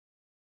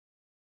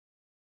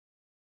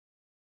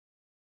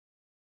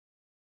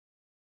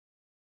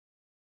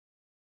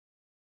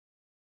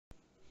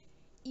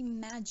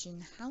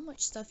Imagine how much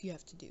stuff you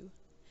have to do.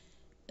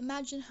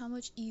 Imagine how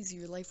much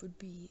easier life would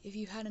be if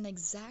you had an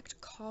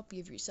exact copy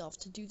of yourself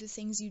to do the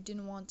things you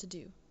didn't want to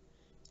do.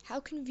 How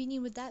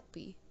convenient would that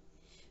be?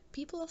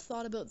 People have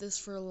thought about this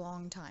for a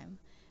long time,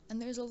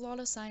 and there's a lot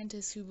of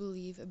scientists who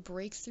believe a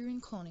breakthrough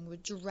in cloning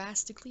would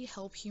drastically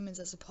help humans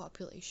as a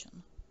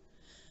population.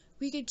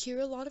 We could cure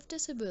a lot of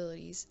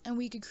disabilities, and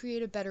we could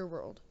create a better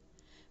world.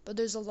 But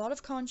there's a lot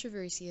of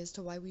controversy as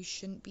to why we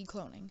shouldn't be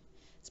cloning,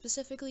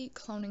 specifically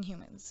cloning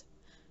humans.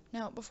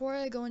 Now, before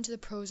I go into the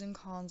pros and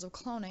cons of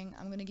cloning,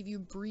 I'm going to give you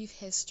a brief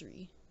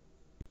history.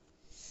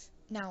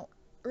 Now,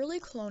 early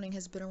cloning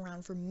has been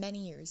around for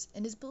many years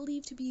and is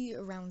believed to be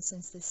around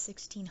since the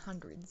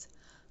 1600s.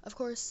 Of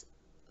course,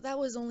 that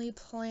was only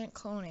plant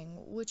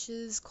cloning, which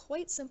is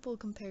quite simple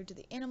compared to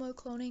the animal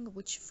cloning,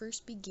 which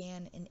first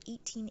began in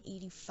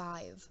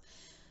 1885.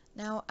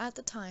 Now, at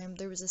the time,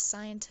 there was a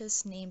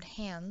scientist named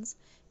Hans,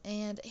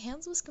 and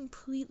Hans was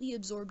completely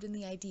absorbed in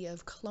the idea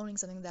of cloning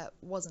something that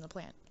wasn't a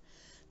plant.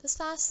 This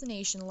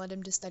fascination led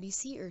him to study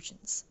sea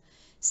urchins.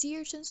 Sea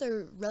urchins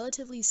are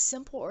relatively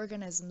simple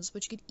organisms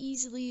which could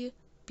easily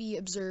be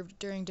observed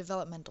during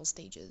developmental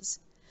stages.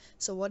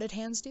 So what did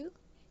Hans do?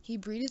 He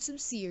breeded some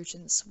sea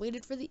urchins,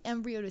 waited for the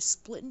embryo to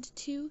split into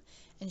two,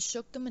 and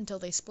shook them until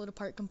they split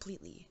apart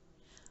completely.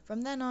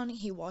 From then on,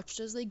 he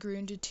watched as they grew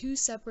into two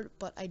separate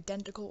but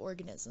identical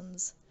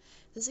organisms.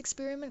 This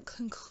experiment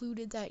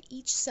concluded that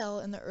each cell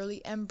in the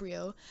early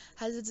embryo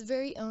has its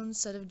very own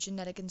set of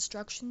genetic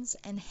instructions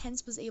and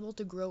hence was able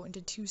to grow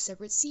into two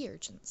separate sea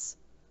urchins.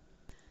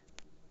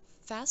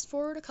 Fast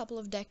forward a couple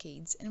of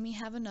decades and we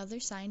have another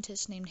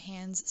scientist named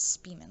Hans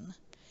Spemann.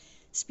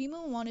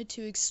 Spemann wanted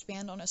to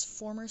expand on his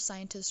former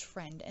scientist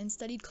friend and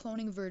studied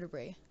cloning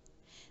vertebrae.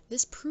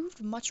 This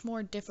proved much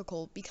more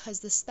difficult because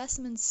the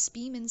specimens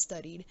Spemann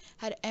studied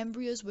had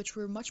embryos which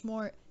were much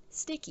more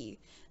sticky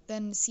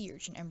than sea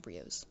urchin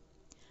embryos.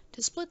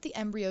 To split the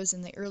embryos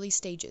in the early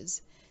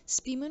stages,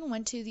 Spemann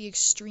went to the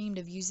extreme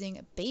of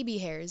using baby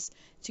hairs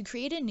to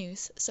create a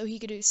noose so he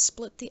could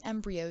split the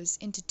embryos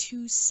into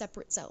two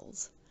separate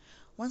cells.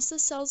 Once the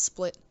cells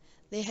split,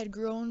 they had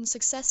grown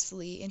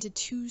successfully into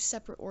two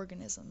separate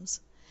organisms,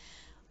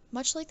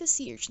 much like the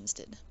sea urchins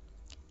did.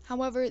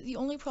 However, the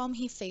only problem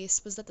he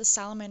faced was that the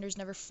salamanders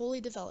never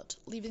fully developed,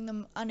 leaving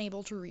them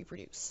unable to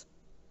reproduce.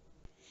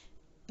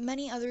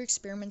 Many other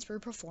experiments were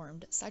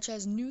performed, such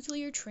as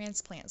nuclear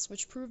transplants,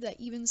 which proved that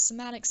even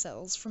somatic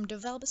cells from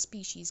developed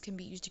species can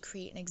be used to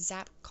create an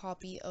exact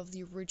copy of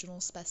the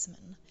original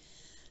specimen.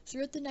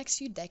 Throughout the next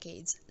few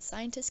decades,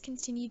 scientists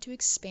continued to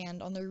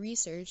expand on their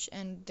research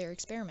and their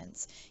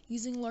experiments,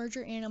 using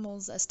larger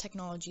animals as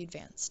technology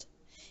advanced.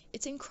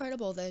 It's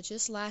incredible that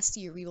just last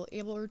year we were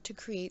able to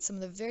create some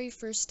of the very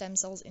first stem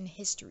cells in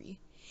history.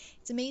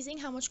 It's amazing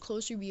how much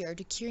closer we are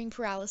to curing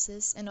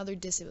paralysis and other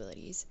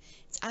disabilities.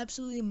 It's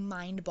absolutely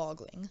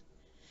mind-boggling.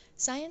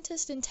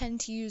 Scientists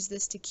intend to use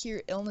this to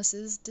cure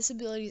illnesses,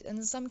 disabilities, and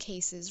in some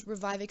cases,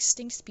 revive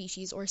extinct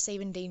species or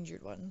save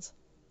endangered ones.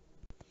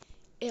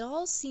 It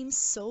all seems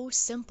so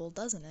simple,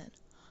 doesn't it?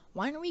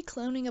 Why aren't we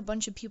cloning a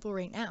bunch of people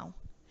right now?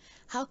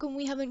 How come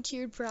we haven't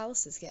cured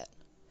paralysis yet?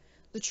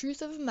 The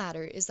truth of the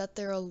matter is that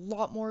there are a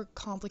lot more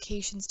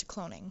complications to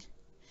cloning.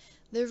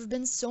 There have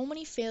been so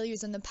many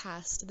failures in the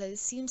past that it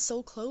seems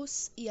so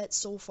close, yet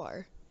so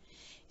far.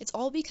 It's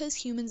all because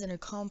humans are a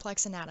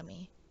complex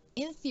anatomy.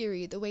 In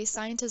theory, the way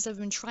scientists have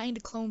been trying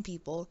to clone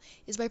people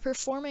is by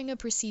performing a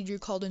procedure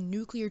called a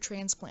nuclear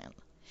transplant.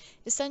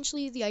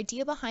 Essentially, the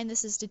idea behind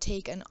this is to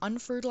take an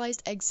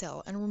unfertilized egg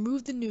cell and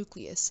remove the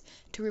nucleus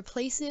to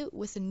replace it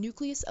with the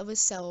nucleus of a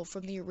cell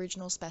from the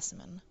original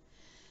specimen.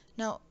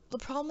 Now, the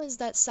problem is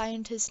that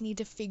scientists need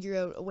to figure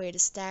out a way to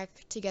stack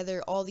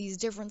together all these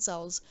different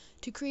cells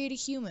to create a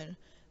human,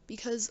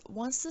 because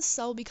once the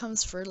cell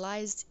becomes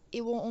fertilized,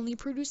 it will only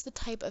produce the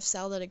type of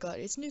cell that it got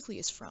its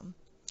nucleus from.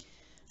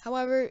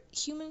 However,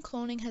 human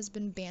cloning has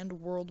been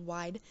banned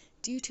worldwide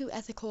due to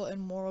ethical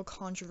and moral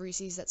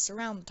controversies that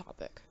surround the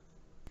topic.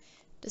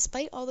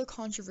 Despite all the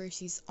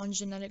controversies on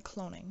genetic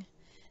cloning,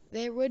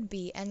 there would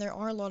be and there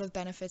are a lot of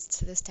benefits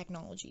to this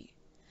technology.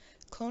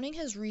 Cloning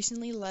has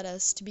recently led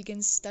us to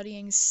begin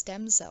studying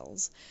stem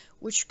cells,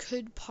 which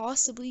could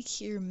possibly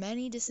cure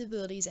many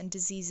disabilities and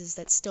diseases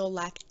that still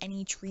lack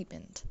any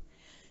treatment.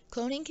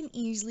 Cloning can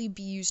easily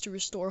be used to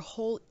restore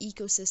whole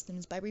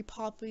ecosystems by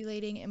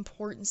repopulating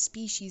important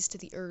species to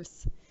the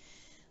earth.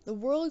 The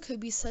world could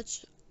be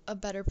such a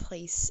better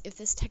place if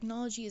this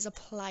technology is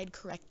applied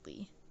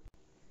correctly.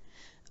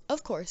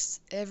 Of course,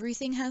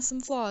 everything has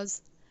some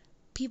flaws.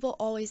 People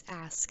always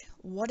ask,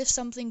 what if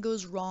something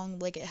goes wrong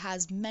like it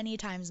has many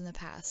times in the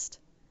past?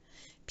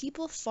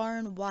 People far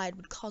and wide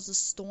would cause a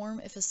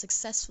storm if a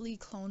successfully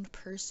cloned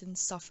person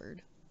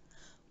suffered.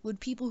 Would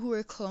people who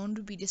are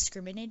cloned be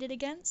discriminated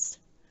against?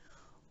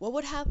 What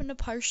would happen to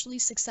partially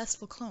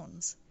successful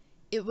clones?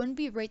 It wouldn't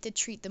be right to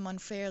treat them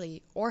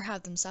unfairly or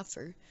have them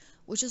suffer,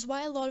 which is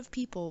why a lot of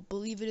people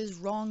believe it is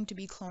wrong to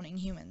be cloning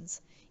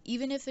humans,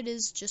 even if it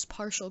is just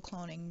partial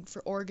cloning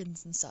for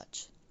organs and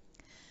such.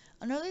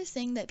 Another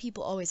thing that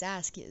people always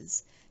ask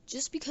is,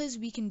 just because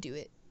we can do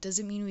it,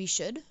 doesn't mean we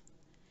should.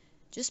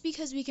 Just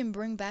because we can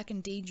bring back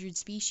endangered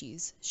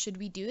species, should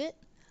we do it?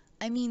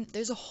 I mean,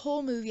 there's a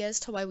whole movie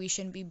as to why we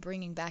shouldn't be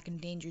bringing back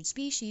endangered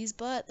species,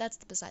 but that's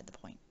beside the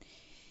point.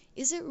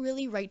 Is it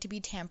really right to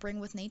be tampering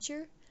with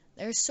nature?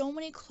 There are so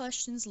many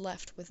questions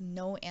left with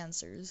no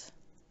answers.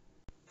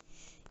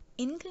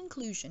 In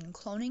conclusion,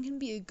 cloning can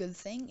be a good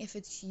thing if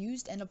it's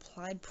used and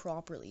applied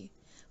properly,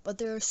 but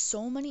there are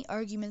so many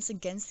arguments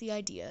against the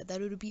idea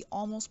that it would be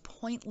almost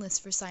pointless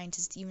for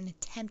scientists to even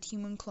attempt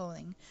human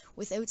cloning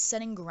without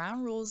setting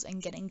ground rules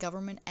and getting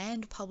government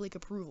and public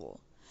approval.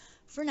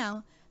 For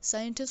now,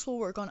 scientists will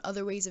work on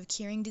other ways of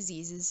curing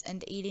diseases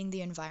and aiding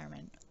the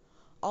environment.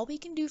 All we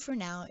can do for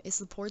now is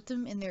support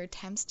them in their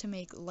attempts to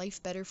make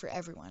life better for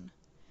everyone.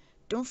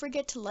 Don't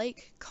forget to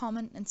like,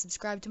 comment, and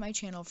subscribe to my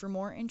channel for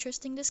more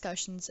interesting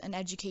discussions and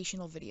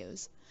educational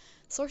videos.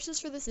 Sources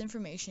for this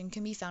information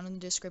can be found in the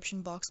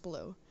description box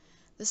below.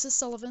 This is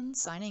Sullivan,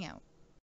 signing out.